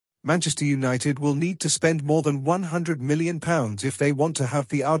Manchester United will need to spend more than £100 million if they want to have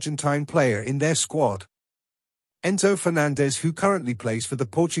the Argentine player in their squad. Enzo Fernandez, who currently plays for the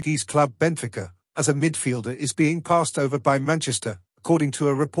Portuguese club Benfica, as a midfielder, is being passed over by Manchester. According to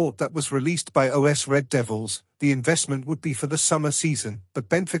a report that was released by OS Red Devils, the investment would be for the summer season, but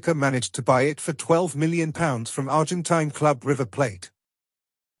Benfica managed to buy it for £12 million from Argentine club River Plate.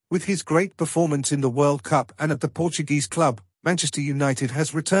 With his great performance in the World Cup and at the Portuguese club, Manchester United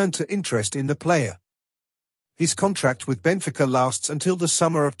has returned to interest in the player. His contract with Benfica lasts until the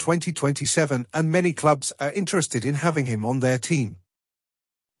summer of 2027, and many clubs are interested in having him on their team.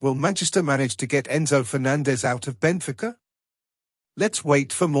 Will Manchester manage to get Enzo Fernandez out of Benfica? Let's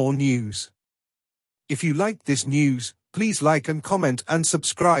wait for more news. If you like this news, please like and comment and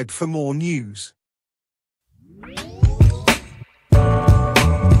subscribe for more news.